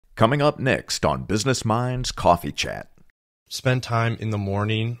coming up next on Business Minds Coffee Chat. Spend time in the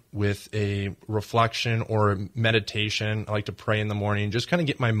morning with a reflection or a meditation. I like to pray in the morning, just kind of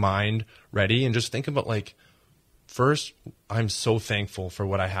get my mind ready and just think about first, I'm so thankful for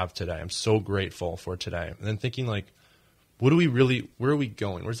what I have today. I'm so grateful for today. And then thinking where are we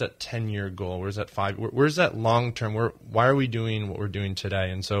going? Where's that 10-year goal? Where's that 5? Where's that long term? Why are we doing what we're doing today?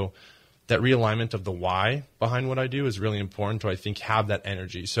 And so that realignment of the why behind what I do is really important to, I think, have that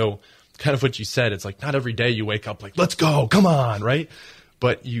energy. So kind of what you said, it's not every day you wake up let's go, come on, right?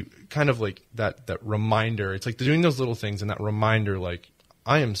 But you kind of that reminder, it's doing those little things and that reminder,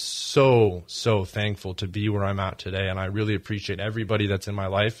 I am so, so thankful to be where I'm at today. And I really appreciate everybody that's in my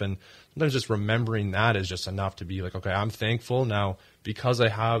life. And sometimes just remembering that is just enough to be okay, I'm thankful now because I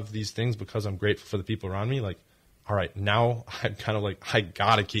have these things, because I'm grateful for the people around me. All right, now I'm kind of I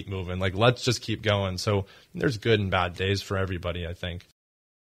got to keep moving. Let's just keep going. So there's good and bad days for everybody, I think.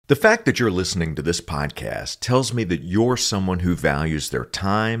 The fact that you're listening to this podcast tells me that you're someone who values their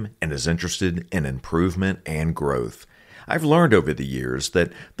time and is interested in improvement and growth. I've learned over the years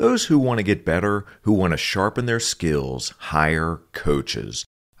that those who want to get better, who want to sharpen their skills, hire coaches.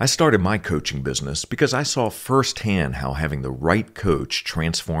 I started my coaching business because I saw firsthand how having the right coach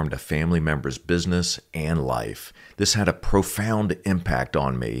transformed a family member's business and life. This had a profound impact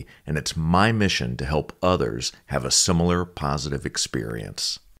on me, and it's my mission to help others have a similar positive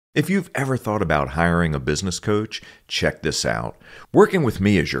experience. If you've ever thought about hiring a business coach, check this out. Working with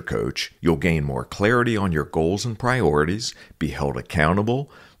me as your coach, you'll gain more clarity on your goals and priorities, be held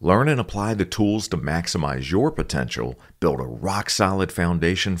accountable, learn and apply the tools to maximize your potential, build a rock-solid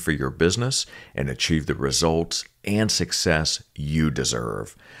foundation for your business, and achieve the results and success you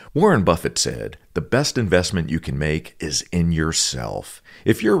deserve. Warren Buffett said, "The best investment you can make is in yourself."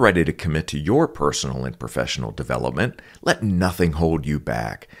 If you're ready to commit to your personal and professional development, let nothing hold you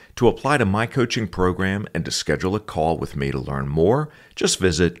back. To apply to my coaching program and to schedule a call with me to learn more, just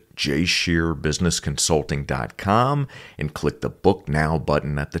visit jshearbusinessconsulting.com and click the Book Now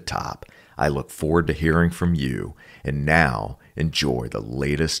button at the top. I look forward to hearing from you. And now, enjoy the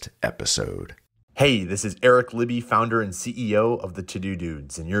latest episode. Hey, this is Erik Libby, founder and CEO of the To-Do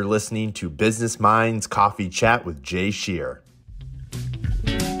Dudes, and you're listening to Business Minds Coffee Chat with Jay Shear.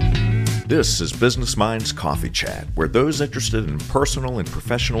 This is Business Minds Coffee Chat, where those interested in personal and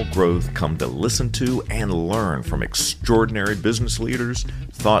professional growth come to listen to and learn from extraordinary business leaders,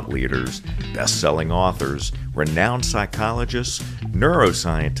 thought leaders, best-selling authors, renowned psychologists,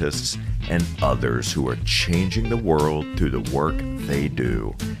 neuroscientists, and others who are changing the world through the work they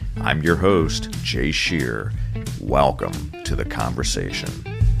do. I'm your host, Jay Shear. Welcome to the conversation.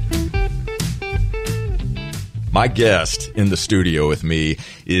 My guest in the studio with me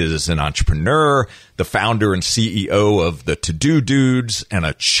is an entrepreneur, the founder and CEO of the To-Do Dudes, and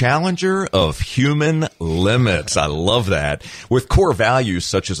a challenger of human limits. I love that. With core values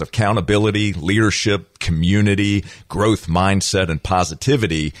such as accountability, leadership, community, growth mindset, and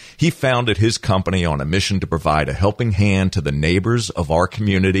positivity, he founded his company on a mission to provide a helping hand to the neighbors of our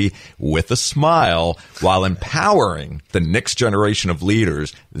community with a smile while empowering the next generation of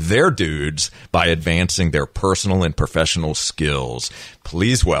leaders, their dudes, by advancing their personal and professional skills.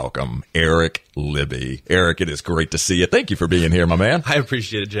 Please welcome Erik Libby. Erik, it is great to see you. Thank you for being here, my man. I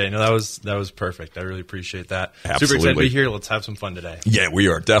appreciate it, Jay. No, that was perfect. I really appreciate that. Absolutely. Super excited to be here. Let's have some fun today. Yeah, we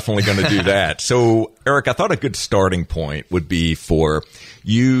are definitely going to do that. So, Erik, I thought a good starting point would be for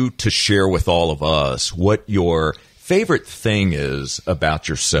you to share with all of us what your favorite thing is about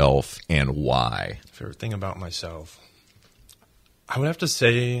yourself and why. Favorite thing about myself? I would have to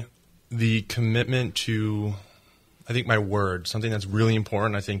say the commitment to, I think, my word, something that's really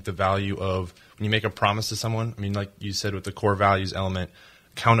important. I think the value of when you make a promise to someone, I mean, like you said with the core values element,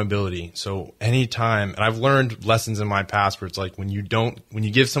 accountability. So anytime, and I've learned lessons in my past where it's when you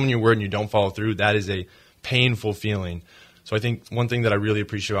give someone your word and you don't follow through, that is a painful feeling. So I think one thing that I really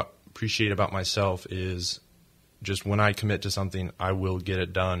appreciate about myself is just when I commit to something, I will get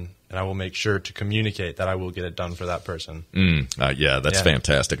it done. And I will make sure to communicate that I will get it done for that person. That's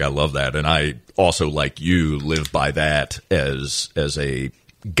fantastic. I love that. And I also, like you, live by that as a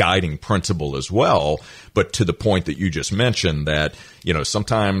guiding principle as well. But to the point that you just mentioned that,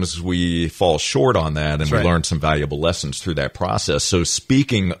 sometimes we fall short on that, and we learn some valuable lessons through that process. So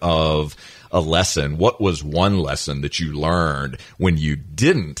speaking of a lesson, what was one lesson that you learned when you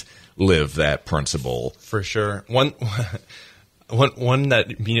didn't live that principle? For sure. One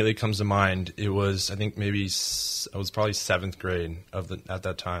that immediately comes to mind, it was, I think maybe I was probably 7th grade at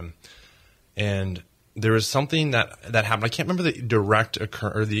that time. And there was something that happened. I can't remember the direct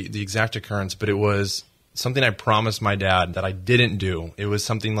the exact occurrence, but it was something I promised my dad that I didn't do. It was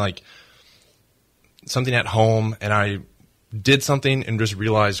something like something at home, and I did something and just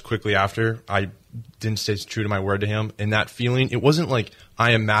realized quickly after I didn't stay true to my word to him. And that feeling, it wasn't like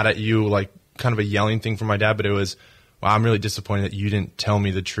I am mad at you, like kind of a yelling thing from my dad, but it was, well, I'm really disappointed that you didn't tell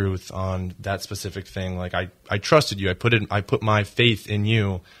me the truth on that specific thing. Like I trusted you. I put my faith in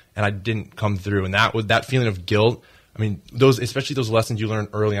you, and I didn't come through. And that feeling of guilt, I mean, especially those lessons you learn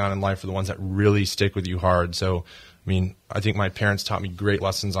early on in life are the ones that really stick with you hard. So, I mean, I think my parents taught me great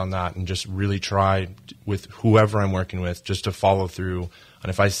lessons on that, and just really try with whoever I'm working with just to follow through. And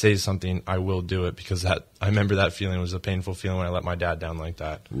if I say something, I will do it, because I remember that feeling was a painful feeling when I let my dad down like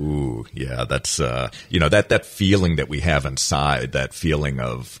that. Ooh, yeah, that's that feeling that we have inside, that feeling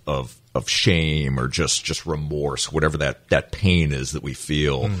of shame or just remorse, whatever that pain is that we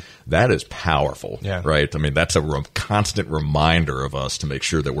feel, that is powerful, right? I mean, that's a constant reminder of us to make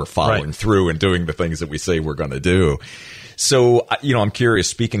sure that we're following through and doing the things that we say we're going to do. So, I'm curious,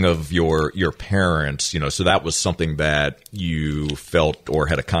 speaking of your parents, so that was something that you felt or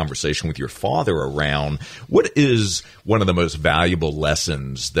had a conversation with your father around. What is one of the most valuable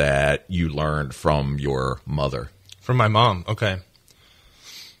lessons that you learned from your mother? From my mom, okay.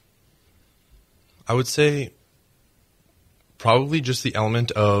 I would say probably just the element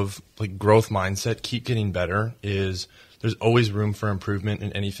of like growth mindset, keep getting better, is there's always room for improvement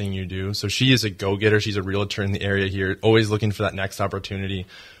in anything you do. So she is a go-getter. She's a realtor in the area here, always looking for that next opportunity,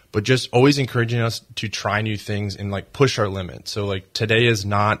 but just always encouraging us to try new things and like push our limits. So like today is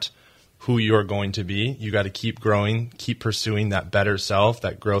not who you're going to be. You got to keep growing, keep pursuing that better self,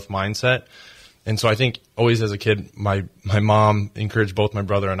 that growth mindset. And so I think always as a kid, my mom encouraged both my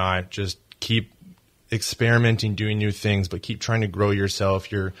brother and I, just keep experimenting, doing new things, but keep trying to grow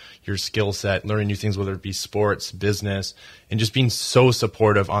yourself, your skill set, learning new things, whether it be sports, business, and just being so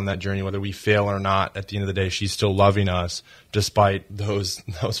supportive on that journey, whether we fail or not. At the end of the day, she's still loving us despite those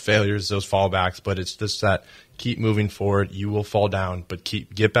failures, those fallbacks. But it's just that keep moving forward. You will fall down, but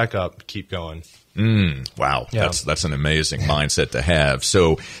get back up, keep going. Wow. Yeah. That's an amazing mindset to have.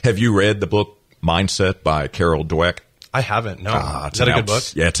 So have you read the book Mindset by Carol Dweck? I haven't, no. Is that a good book?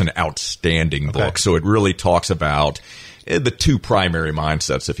 Yeah, it's an outstanding book. So it really talks about the two primary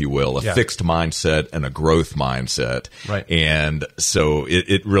mindsets, if you will, a fixed mindset and a growth mindset. Right. And so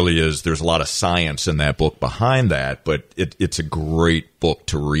it really is, there's a lot of science in that book behind that, but it's a great book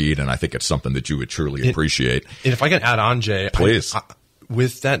to read, and I think it's something that you would truly appreciate. And if I can add on, Jay. Please.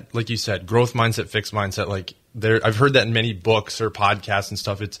 With that, like you said, growth mindset, fixed mindset, like I've heard that in many books or podcasts and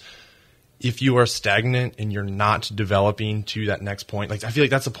stuff. It's, if you are stagnant and you're not developing to that next point, like I feel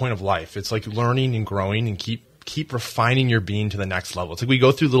like that's the point of life. It's like learning and growing and keep refining your being to the next level. It's like we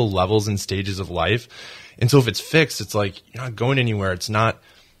go through little levels and stages of life. And so if it's fixed, it's like you're not going anywhere. It's not,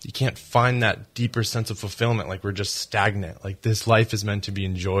 you can't find that deeper sense of fulfillment. Like we're just stagnant. Like this life is meant to be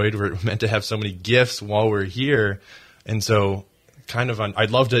enjoyed. We're meant to have so many gifts while we're here. And so kind of,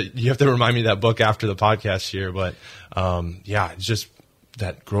 I'd love to, you have to remind me of that book after the podcast here, but it's just,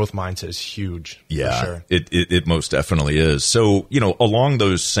 that growth mindset is huge. Yeah, for sure. It most definitely is. So, along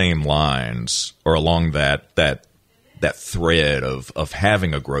those same lines, or along that thread of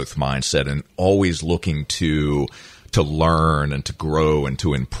having a growth mindset and always looking to learn and to grow and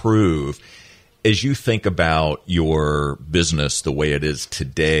to improve, as you think about your business the way it is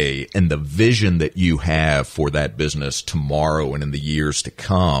today and the vision that you have for that business tomorrow and in the years to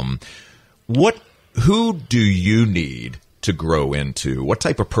come, who do you need to grow into? What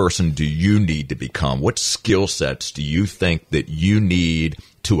type of person do you need to become? What skill sets do you think that you need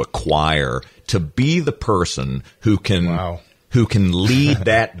to acquire to be the person who can lead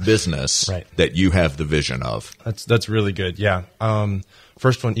that business that you have the vision of? That's really good. Yeah.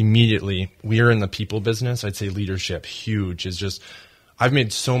 First one, immediately, we are in the people business. I'd say leadership, huge, is just, I've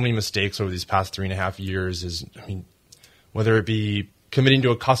made so many mistakes over these past 3.5 years, whether it be committing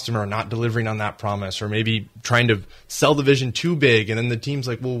to a customer and not delivering on that promise, or maybe trying to sell the vision too big. And then the team's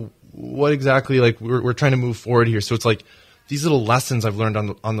like, well, what exactly, like we're trying to move forward here. So it's like these little lessons I've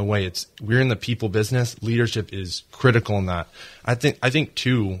learned on the way. We're in the people business. Leadership is critical in that. I think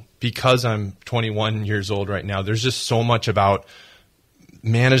too, because I'm 21 years old right now, there's just so much about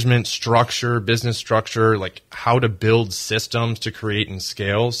management structure, business structure, like how to build systems to create and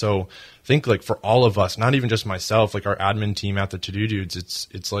scale. So I think like for all of us, not even just myself, like our admin team at the To-Do Dudes,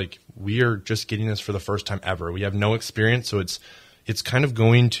 it's like we are just getting this for the first time ever. We have no experience. So it's kind of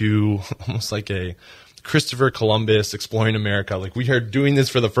going to almost like a Christopher Columbus exploring America. Like we are doing this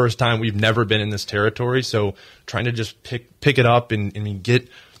for the first time. We've never been in this territory. So trying to just pick it up and get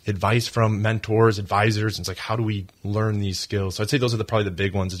advice from mentors, advisors. It's like, how do we learn these skills? So I'd say those are probably the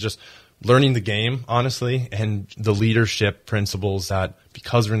big ones. It's just learning the game, honestly, and the leadership principles that,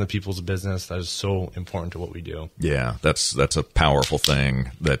 because we're in the people's business, that is so important to what we do. Yeah, that's a powerful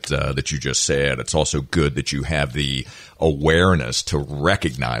thing that you just said. It's also good that you have the awareness to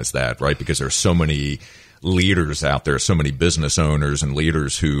recognize that, right? Because there's so many leaders out there, so many business owners and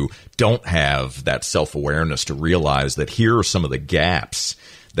leaders who don't have that self-awareness to realize that here are some of the gaps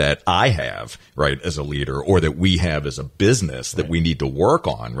that I have, right, as a leader, or that we have as a business that we need to work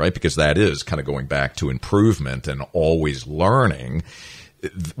on, right? Because that is kind of going back to improvement and always learning.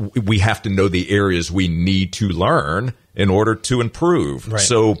 We have to know the areas we need to learn in order to improve. Right.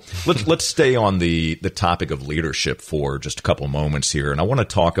 So let's stay on the topic of leadership for just a couple of moments here. And I want to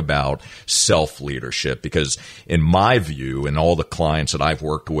talk about self-leadership, because in my view, and all the clients that I've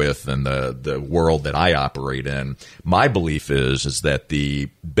worked with and the world that I operate in, my belief is that the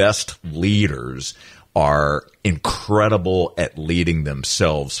best leaders are incredible at leading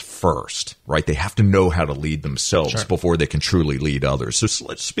themselves first, right? They have to know how to lead themselves before they can truly lead others. So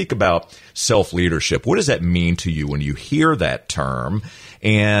let's speak about self-leadership. What does that mean to you when you hear that term?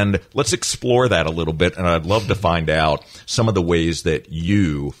 And let's explore that a little bit. And I'd love to find out some of the ways that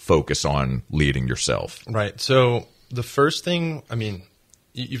you focus on leading yourself. Right. So the first thing, I mean,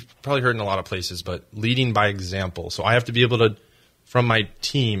 you've probably heard in a lot of places, but leading by example. So I have to be able to, from my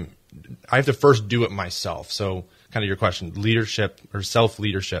team, I have to first do it myself. So kind of your question, leadership or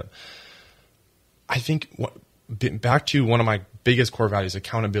self-leadership. I think back to one of my biggest core values,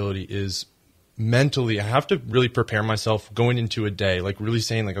 accountability, is mentally I have to really prepare myself going into a day, like really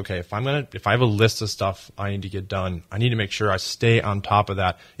saying like, okay, if I have a list of stuff I need to get done, I need to make sure I stay on top of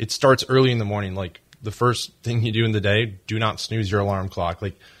that. It starts early in the morning. Like the first thing you do in the day, do not snooze your alarm clock.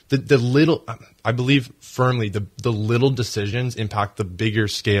 Like the little, I believe firmly, the little decisions impact the bigger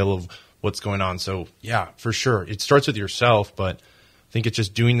scale of what's going on. So yeah, for sure. It starts with yourself, but I think it's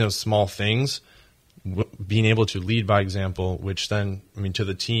just doing those small things, being able to lead by example, which then, I mean, to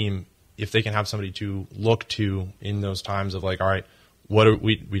the team, if they can have somebody to look to in those times of like, all right,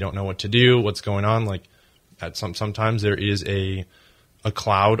 we don't know what to do, what's going on. Like sometimes there is a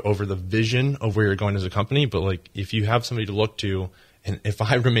cloud over the vision of where you're going as a company. But like, if you have somebody to look to, and if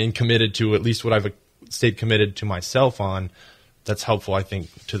I remain committed to at least what I've stayed committed to myself on, that's helpful, I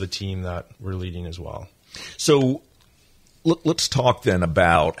think, to the team that we're leading as well. So let's talk then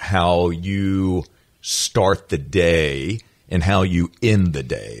about how you start the day and how you end the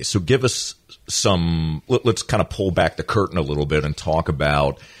day. So give us let's kind of pull back the curtain a little bit and talk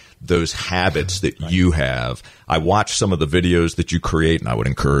about those habits that you have. I watch some of the videos that you create, and I would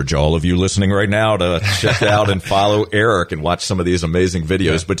encourage all of you listening right now to check out and follow Erik and watch some of these amazing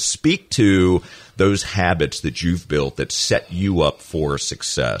videos. But speak to those habits that you've built that set you up for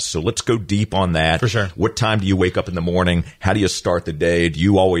success. So let's go deep on that. For sure. What time do you wake up in the morning? How do you start the day? Do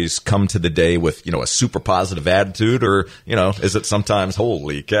you always come to the day with, a super positive attitude, or, is it sometimes,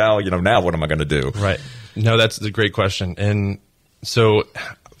 holy cow, now what am I going to do? Right. No, that's a great question. And so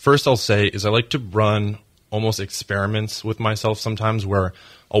first I'll say is I like to run almost experiments with myself sometimes, where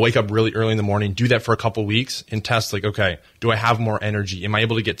I'll wake up really early in the morning, do that for a couple weeks, and test like, okay, do I have more energy? Am I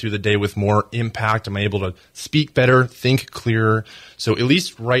able to get through the day with more impact? Am I able to speak better, think clearer? So at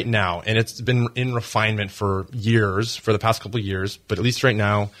least right now, and it's been in refinement for the past couple of years, but at least right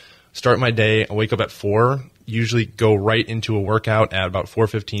now, start my day, I wake up at 4, usually go right into a workout at about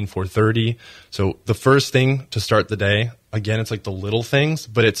 4:15, 4:30. So the first thing to start the day, again, it's like the little things,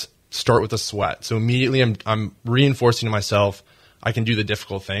 but it's start with a sweat. So immediately I'm reinforcing to myself, I can do the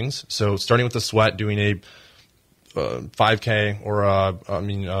difficult things. So starting with the sweat, doing a 5K or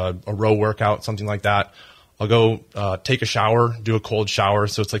a row workout, something like that. I'll go take a shower, do a cold shower.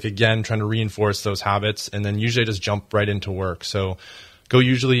 So it's like, again, trying to reinforce those habits. And then usually I just jump right into work. So go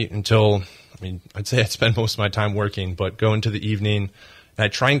usually until, I'd say I spend most of my time working, but go into the evening. And I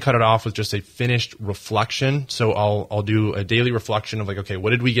try and cut it off with just a finished reflection. So I'll do a daily reflection of like, okay, what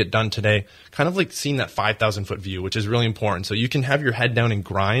did we get done today? Kind of like seeing that 5,000 foot view, which is really important. So you can have your head down and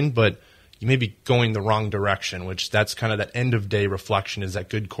grind, but you may be going the wrong direction, which that's kind of that end of day reflection, is that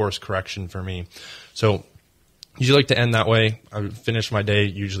good course correction for me. So usually like to end that way. I finish my day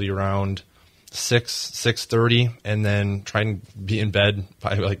usually around 6:30, and then try and be in bed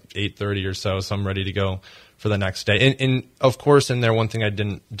by like 8:30 or so I'm ready to go for the next day. And of course, in there, one thing I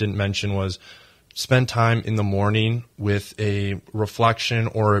didn't mention was spend time in the morning with a reflection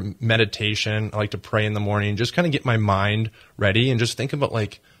or a meditation. I like to pray in the morning, just kind of get my mind ready and just think about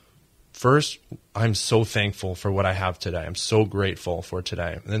like, first, I'm so thankful for what I have today. I'm so grateful for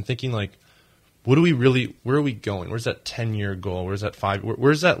today. And then thinking like, where are we going? Where's that 10-year goal? Where's that 5?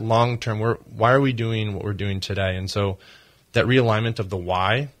 Where's that long term? Why are we doing what we're doing today? And so that realignment of the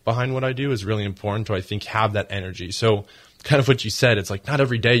why behind what I do is really important to, I think, have that energy. So kind of what you said, it's like not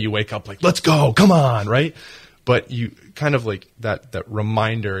every day you wake up like, let's go, come on, right? But you kind of like that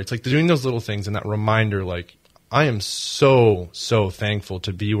reminder. It's like doing those little things and that reminder, like, I am so thankful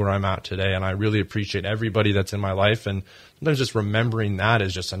to be where I'm at today. And I really appreciate everybody that's in my life. And sometimes just remembering that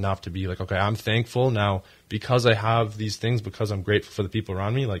is just enough to be like, okay, I'm thankful now because I have these things, because I'm grateful for the people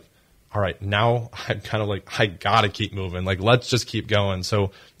around me. Like, all right, now I'm kind of like, I got to keep moving. Like, let's just keep going.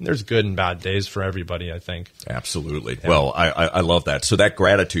 So there's good and bad days for everybody, I think. Absolutely. Yeah. Well, I love that. So that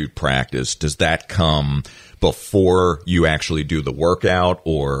gratitude practice, does that come before you actually do the workout,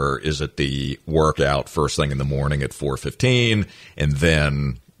 or is it the workout first thing in the morning at 4:15 and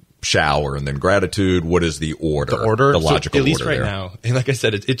then shower and then gratitude? What is the order? The order? The logical order. At least right now, and like I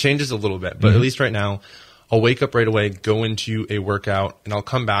said, it changes a little bit, but at least right now, I'll wake up right away, go into a workout, and I'll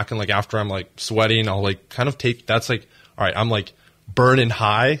come back and like after I'm like sweating, I'll like kind of take, that's like, all right, I'm like burning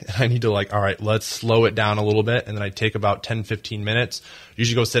high and I need to like, all right, let's slow it down a little bit. And then I take about 10, 15 minutes,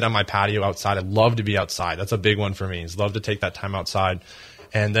 usually go sit on my patio outside. I love to be outside. That's a big one for me, is love to take that time outside.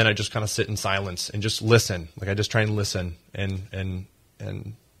 And then I just kind of sit in silence and just listen. Like I just try and listen and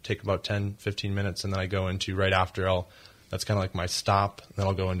take about 10, 15 minutes. And then I go into right after that's kind of like my stop. Then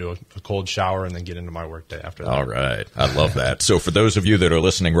I'll go into a cold shower and then get into my workday after that. All right. I love that. So for those of you that are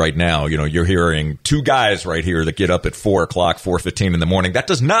listening right now, you're hearing two guys right here that get up at 4 o'clock, 4:15 in the morning. That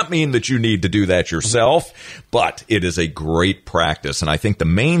does not mean that you need to do that yourself, but it is a great practice. And I think the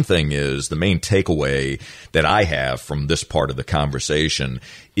main thing is, the main takeaway that I have from this part of the conversation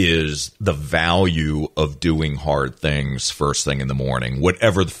is the value of doing hard things first thing in the morning,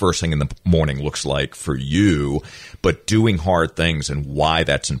 whatever the first thing in the morning looks like for you, but doing hard things and why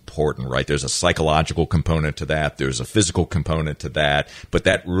that's important, right? There's a psychological component to that. There's a physical component to that, but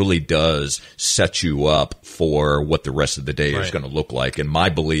that really does set you up for what the rest of the day is going to look like. And my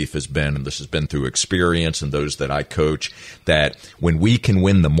belief has been, and this has been through experience and those that I coach, that when we can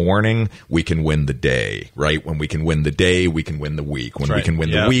win the morning, we can win the day, right? When we can win the day, we can win the week. When we can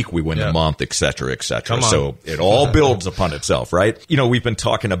win the week, we win the month, et cetera, et cetera. So it all builds upon itself, right? We've been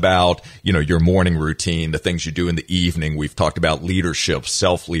talking about, your morning routine, the things you do in the evening. We've talked about leadership,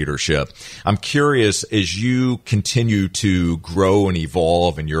 self-leadership. I'm curious, as you continue to grow and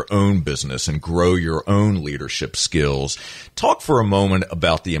evolve in your own business and grow your own leadership skills, talk for a moment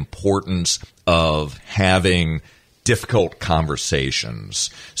about the importance of having difficult conversations.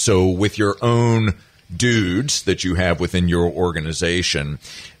 So with your own dudes that you have within your organization,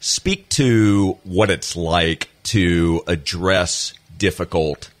 speak to what it's like to address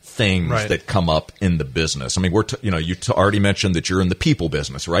difficult things that come up in the business. I mean, you already mentioned that you're in the people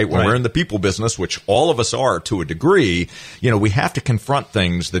business, right? When we're in the people business, which all of us are to a degree, we have to confront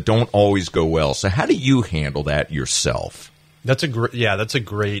things that don't always go well. So how do you handle that yourself? That's a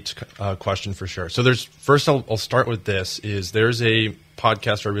great question for sure. So first I'll start with this, there's a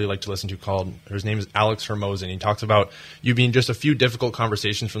podcaster I really like to listen to called, his name is Alex Hermosa, and he talks about you being just a few difficult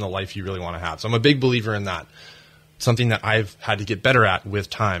conversations from the life you really want to have. So I'm a big believer in that. Something that I've had to get better at with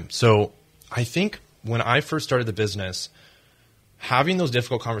time. So I think when I first started the business, having those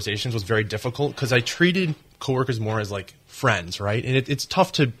difficult conversations was very difficult because I treated coworkers more as like friends, right? And it's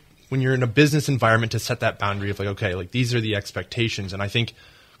tough to, when you're in a business environment, to set that boundary of like, okay, like these are the expectations. And I think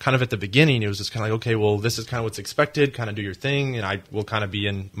kind of at the beginning, it was just kind of like, okay, well, this is kind of what's expected, kind of do your thing, and I will kind of be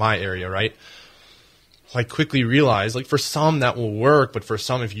in my area, right? I quickly realized, like, for some that will work, but for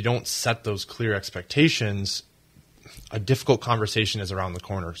some, if you don't set those clear expectations, a difficult conversation is around the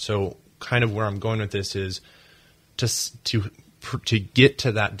corner. So kind of where I'm going with this is to get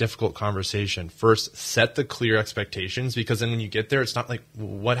to that difficult conversation, first set the clear expectations, because then when you get there, it's not like,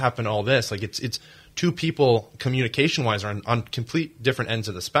 what happened to all this? Like it's two people communication wise are on complete different ends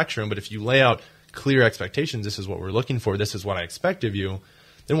of the spectrum. But if you lay out clear expectations, this is what we're looking for, this is what I expect of you.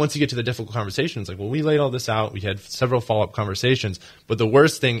 Then once you get to the difficult conversations, like, well, we laid all this out. We had several follow-up conversations. But the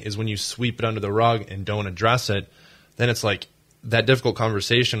worst thing is when you sweep it under the rug and don't address it, then it's like that difficult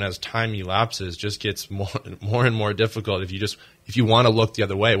conversation as time elapses just gets more and more difficult if you want to look the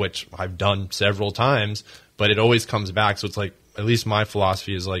other way, which I've done several times, but it always comes back. So it's like, at least my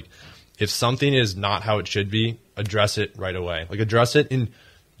philosophy is like, if something is not how it should be, address it right away. Like address it, and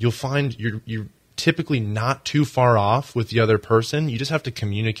you'll find you're typically not too far off with the other person. You just have to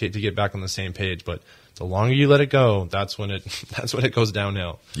communicate to get back on the same page. But the longer you let it go, that's when it goes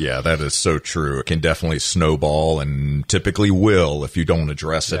downhill. Yeah, that is so true. It can definitely snowball and typically will if you don't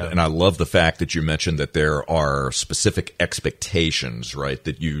address it. Yeah. And I love the fact that you mentioned that there are specific expectations, right,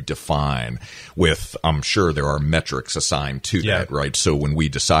 that you define with, I'm sure there are metrics assigned to that, right? So when we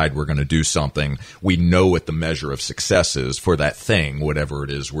decide we're going to do something, we know what the measure of success is for that thing, whatever it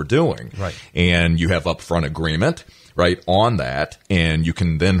is we're doing. Right. And you have upfront agreement, right, on that, and you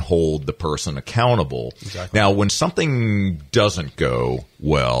can then hold the person accountable. Exactly. Now, when something doesn't go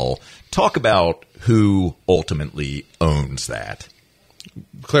well, talk about who ultimately owns that.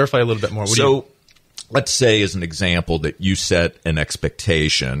 Clarify a little bit more. Let's say, as an example, that you set an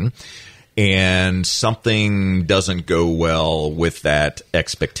expectation and something doesn't go well with that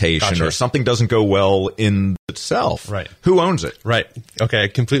expectation, Gotcha. or something doesn't go well in itself. Right. Who owns it? Right. Okay, I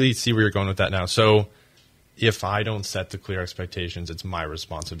completely see where you're going with that now. So if I don't set the clear expectations, it's my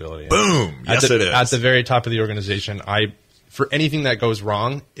responsibility. Boom. Yes, it is. At the very top of the organization, for anything that goes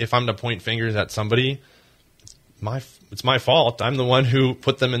wrong, if I'm to point fingers at somebody, it's my fault. I'm the one who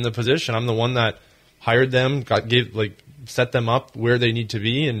put them in the position. I'm the one that hired them, set them up where they need to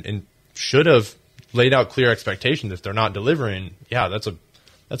be, and should have laid out clear expectations. If they're not delivering, yeah, that's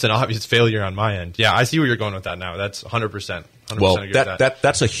an obvious failure on my end. Yeah, I see where you're going with that now. That's 100%. Well,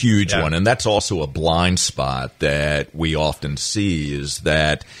 that's a huge one, and that's also a blind spot that we often see, is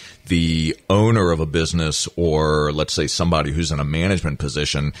that the owner of a business, or let's say somebody who's in a management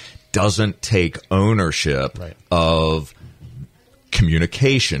position, doesn't take ownership of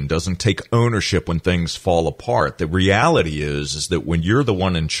communication, doesn't take ownership when things fall apart. The reality is that when you're the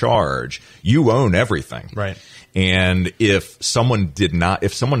one in charge, you own everything. Right. And if someone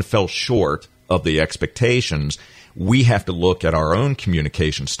fell short of the expectations, we have to look at our own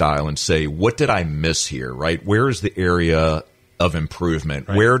communication style and say, what did I miss here, right? Where is the area of improvement?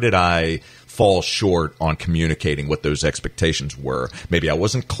 Right. Where did I fall short on communicating what those expectations were? Maybe I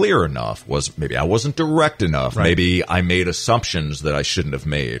wasn't clear enough. Maybe I wasn't direct enough. Right. Maybe I made assumptions that I shouldn't have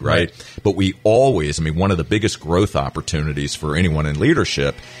made, right? But we always, one of the biggest growth opportunities for anyone in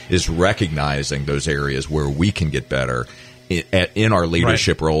leadership is recognizing those areas where we can get better in our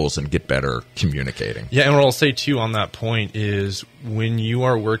leadership roles and get better communicating. Yeah, and what I'll say too on that point is, when you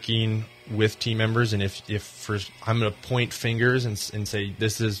are working with team members, and if I'm going to point fingers and say,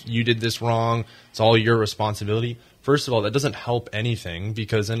 you did this wrong, it's all your responsibility. First of all, that doesn't help anything,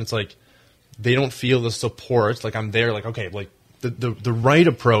 because then it's like they don't feel the support. Like, I'm there, like, okay, like the right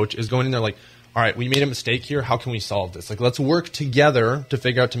approach is going in there like, all right, we made a mistake here. How can we solve this? Like, let's work together to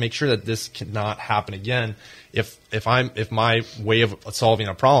figure out, to make sure that this cannot happen again. If my way of solving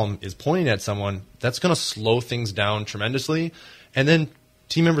a problem is pointing at someone, that's going to slow things down tremendously. And then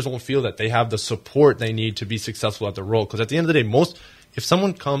team members won't feel that they have the support they need to be successful at their role. Because at the end of the day, if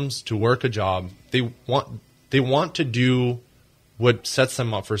someone comes to work a job, they want to do what sets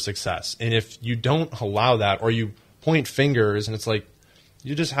them up for success. And if you don't allow that, or you point fingers, and it's like,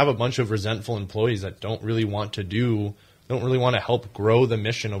 you just have a bunch of resentful employees that don't really want to help grow the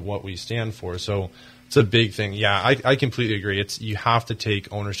mission of what we stand for. So it's a big thing. Yeah, I completely agree. You have to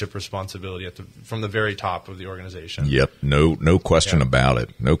take ownership responsibility from the very top of the organization. Yep, no question about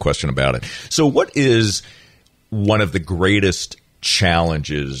it. No question about it. So what is one of the greatest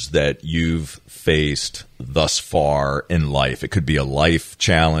challenges that you've faced thus far in life? It could be a life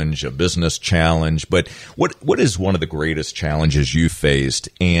challenge, a business challenge, but what is one of the greatest challenges you faced,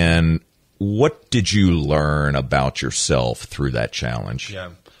 and what did you learn about yourself through that challenge? Yeah,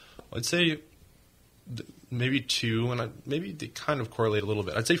 I'd say maybe two, and maybe they kind of correlate a little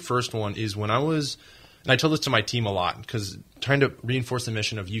bit. I'd say first one is when and I tell this to my team a lot, because trying to reinforce the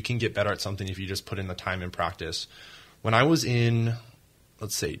mission of you can get better at something if you just put in the time and practice. When I was in,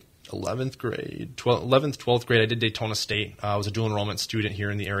 let's say, 11th grade, 12th grade, I did Daytona State. I was a dual enrollment student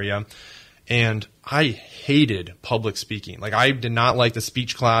here in the area, and I hated public speaking. Like, I did not like the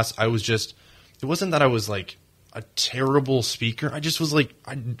speech class. It wasn't that I was like a terrible speaker. I just was like,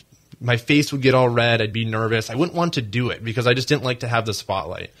 my face would get all red. I'd be nervous. I wouldn't want to do it because I just didn't like to have the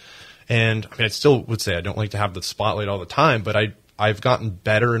spotlight. And I still would say I don't like to have the spotlight all the time, but I've gotten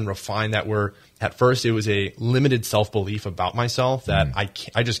better and refined that, where at first it was a limited self-belief about myself that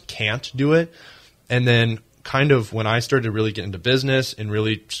I just can't do it. And then kind of when I started to really get into business and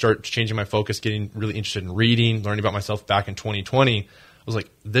really start changing my focus, getting really interested in reading, learning about myself back in 2020, I was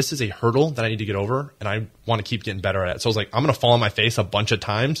like, this is a hurdle that I need to get over, and I want to keep getting better at it. So I was like, I'm going to fall on my face a bunch of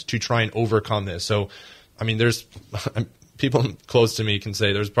times to try and overcome this. So, people close to me can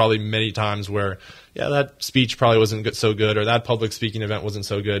say there's probably many times where, yeah, that speech probably wasn't so good, or that public speaking event wasn't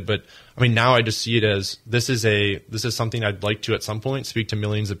so good. But I mean, now I just see it as this is something I'd like to at some point speak to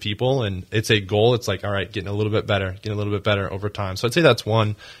millions of people, and it's a goal. It's like, all right, getting a little bit better over time. So I'd say that's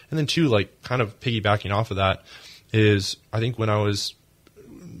one. And then two, like kind of piggybacking off of that is, I think when I was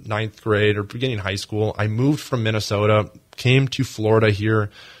ninth grade or beginning high school, I moved from Minnesota, came to Florida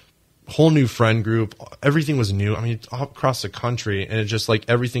here, whole new friend group. Everything was new. I mean, all across the country, and it just like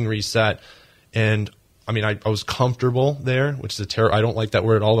everything reset. And I mean, I was comfortable there, which is I don't like that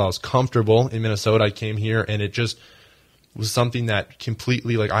word at all, but I was comfortable in Minnesota. I came here, and it just was something that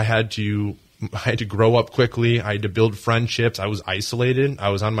completely, like, I had to grow up quickly. I had to build friendships. I was isolated. I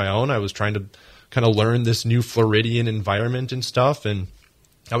was on my own. I was trying to kind of learn this new Floridian environment and stuff. And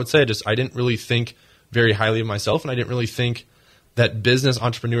I would say I didn't really think very highly of myself, and I didn't really think that business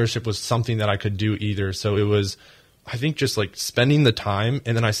entrepreneurship was something that I could do either. So it was, I think, just like spending the time,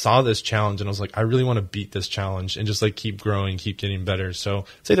 and then I saw this challenge and I was like, I really want to beat this challenge and just like keep growing, keep getting better. So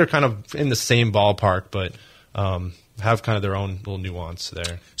I'd say they're kind of in the same ballpark, but have kind of their own little nuance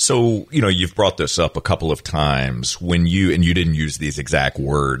there. So, you've brought this up a couple of times when and you didn't use these exact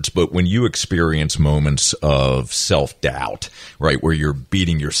words, but when you experience moments of self-doubt, right, where you're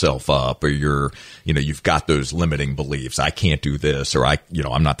beating yourself up, or you've got those limiting beliefs, I can't do this, or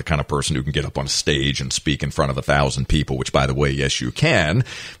I'm not the kind of person who can get up on a stage and speak in front of 1,000 people, which, by the way, yes, you can.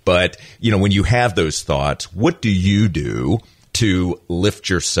 But, when you have those thoughts, what do you do to lift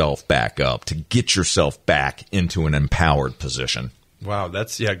yourself back up, to get yourself back into an empowered position? Wow,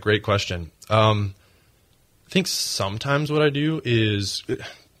 that's great question. I think sometimes what I do is,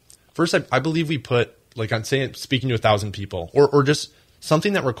 first, I believe we put, like I'm saying, speaking to 1,000 people, or just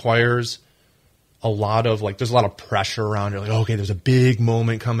something that requires a lot of, like, there's a lot of pressure around it. Like, okay, there's a big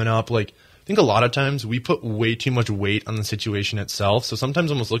moment coming up. Like, I think a lot of times we put way too much weight on the situation itself. So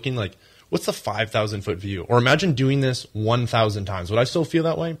sometimes almost looking like, what's the 5,000 foot view? Or imagine doing this 1,000 times. Would I still feel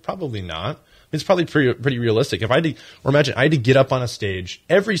that way? Probably not. It's probably pretty realistic. If I had imagine I had to get up on a stage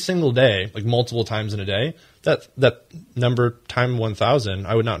every single day, like multiple times in a day, that number time 1,000,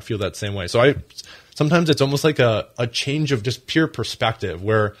 I would not feel that same way. So sometimes it's almost like a change of just pure perspective,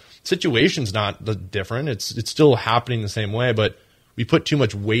 where situation's not different. It's still happening the same way, but we put too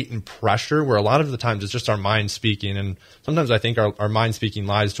much weight and pressure, where a lot of the times it's just our mind speaking. And sometimes I think our mind speaking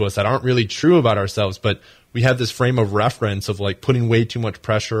lies to us that aren't really true about ourselves, but we have this frame of reference of like putting way too much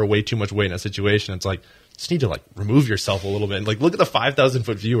pressure or way too much weight in a situation. It's like, just need to like remove yourself a little bit and like look at the 5,000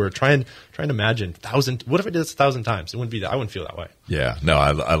 foot view, or try and imagine 1,000. What if I did this 1,000 times? It wouldn't be that. I wouldn't feel that way. Yeah, no,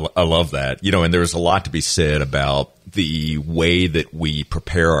 I love that. And there's a lot to be said about the way that we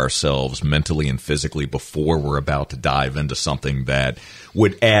prepare ourselves mentally and physically before we're about to dive into something that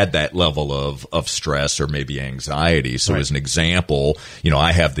would add that level of stress or maybe anxiety. So as an example,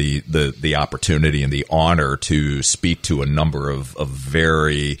 I have the opportunity and the honor to speak to a number of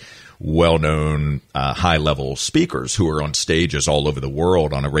very well-known high-level speakers who are on stages all over the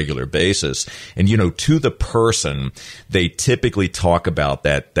world on a regular basis. And, to the person, they typically talk about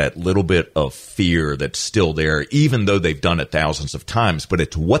that little bit of fear that's still there, even though they've done it thousands of times. But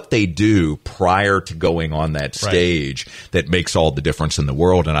it's what they do prior to going on that stage that makes all the difference in the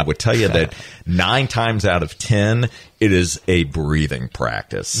world. And I would tell you that 9 times out of 10, it is a breathing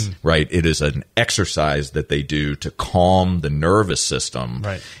practice, right? It is an exercise that they do to calm the nervous system.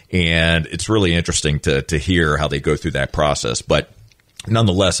 Right. And it's really interesting to hear how they go through that process. But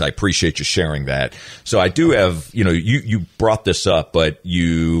nonetheless, I appreciate you sharing that. So I do have, you brought this up, but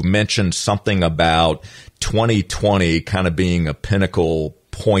you mentioned something about 2020 kind of being a pinnacle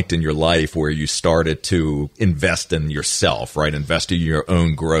point in your life where you started to invest in yourself, right? Invest in your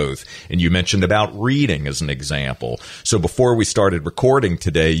own growth. And you mentioned about reading as an example. So before we started recording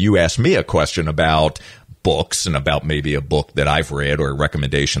today, you asked me a question about books and about maybe a book that I've read or a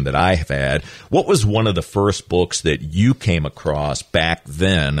recommendation that I have had. What was one of the first books that you came across back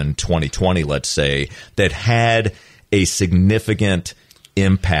then in 2020, let's say, that had a significant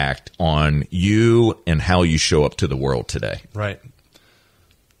impact on you and how you show up to the world today? Right.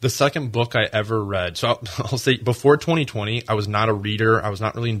 The second book I ever read, so I'll say before 2020, I was not a reader. I was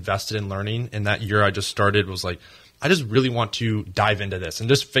not really invested in learning. And that year I just started was like, I just really want to dive into this and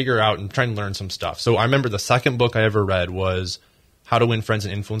just figure out and try and learn some stuff. So I remember the second book I ever read was How to Win Friends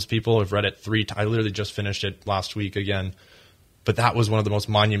and Influence People. I've read it 3 times. I literally just finished it last week again. But that was one of the most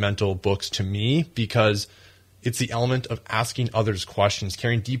monumental books to me because it's the element of asking others questions,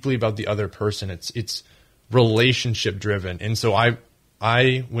 caring deeply about the other person. It's relationship driven. And so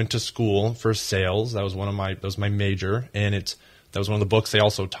I went to school for sales. That was my major, and it's That was one of the books they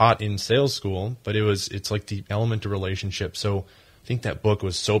also taught in sales school, but it's like the element of relationship. So I think that book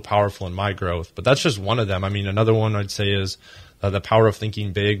was so powerful in my growth, but that's just one of them. I mean, another one I'd say is The Power of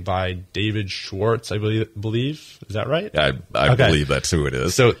Thinking Big by David Schwartz, I believe. Is that right? I Okay. believe that's who it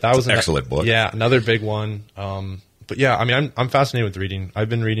is. So that was an excellent book. Yeah, another big one. But yeah, I mean, I'm fascinated with reading. I've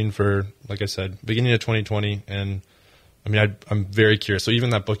been reading for, like I said, beginning of 2020, and I mean, I'm very curious. So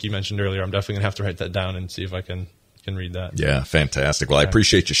even that book you mentioned earlier, I'm definitely gonna have to write that down and see if I can read that. Yeah, fantastic. Well, I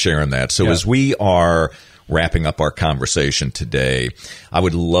appreciate you sharing that. So Yeah. as we are wrapping up our conversation today, I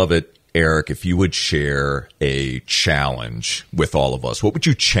would love it, Erik, if you would share a challenge with all of us. What would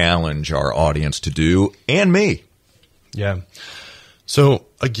you challenge our audience to do, and me? Yeah. So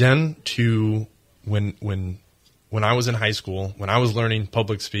again, when I was in high school, when I was learning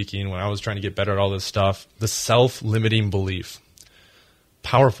public speaking, when I was trying to get better at all this stuff, the self-limiting belief,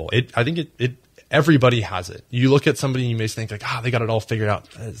 powerful. I think everybody has it. You look at somebody and you may think like, they got it all figured out.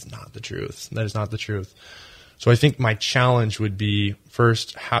 That is not the truth. That is not the truth. So I think my challenge would be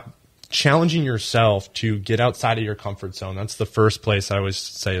first challenging yourself to get outside of your comfort zone. That's the first place I always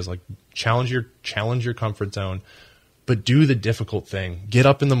say is like challenge your comfort zone, but do the difficult thing. Get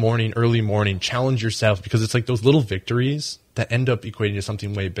up in the morning, early morning, challenge yourself, because it's like those little victories that end up equating to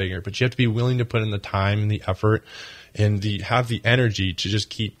something way bigger. But you have to be willing to put in the time and the effort and have the energy to just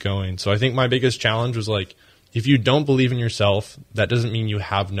keep going. So I think my biggest challenge was like, if you don't believe in yourself, that doesn't mean you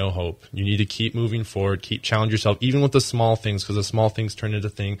have no hope. You need to keep moving forward, keep challenge yourself, even with the small things, because the small things turn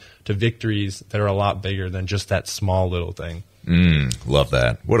into victories that are a lot bigger than just that small little thing. Love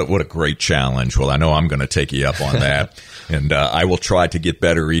that. What a great challenge. Well, I know I'm going to take you up on that, and I will try to get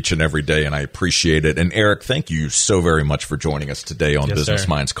better each and every day, and I appreciate it. And Erik, thank you so very much for joining us today on Business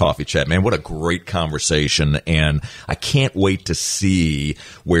Minds Coffee Chat. Man, what a great conversation, and I can't wait to see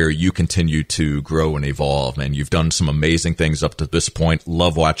where you continue to grow and evolve. Man, you've done some amazing things up to this point.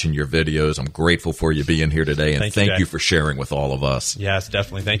 Love watching your videos. I'm grateful for you being here today, and thank you for sharing with all of us. Yes,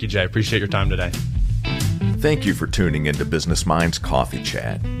 definitely. Thank you, Jay. I appreciate your time today. Thank you for tuning into Business Minds Coffee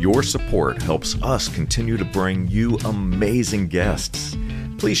Chat. Your support helps us continue to bring you amazing guests.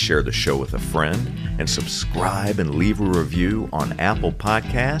 Please share the show with a friend and subscribe and leave a review on Apple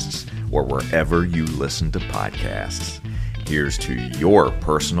Podcasts or wherever you listen to podcasts. Here's to your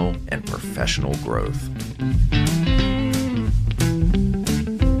personal and professional growth.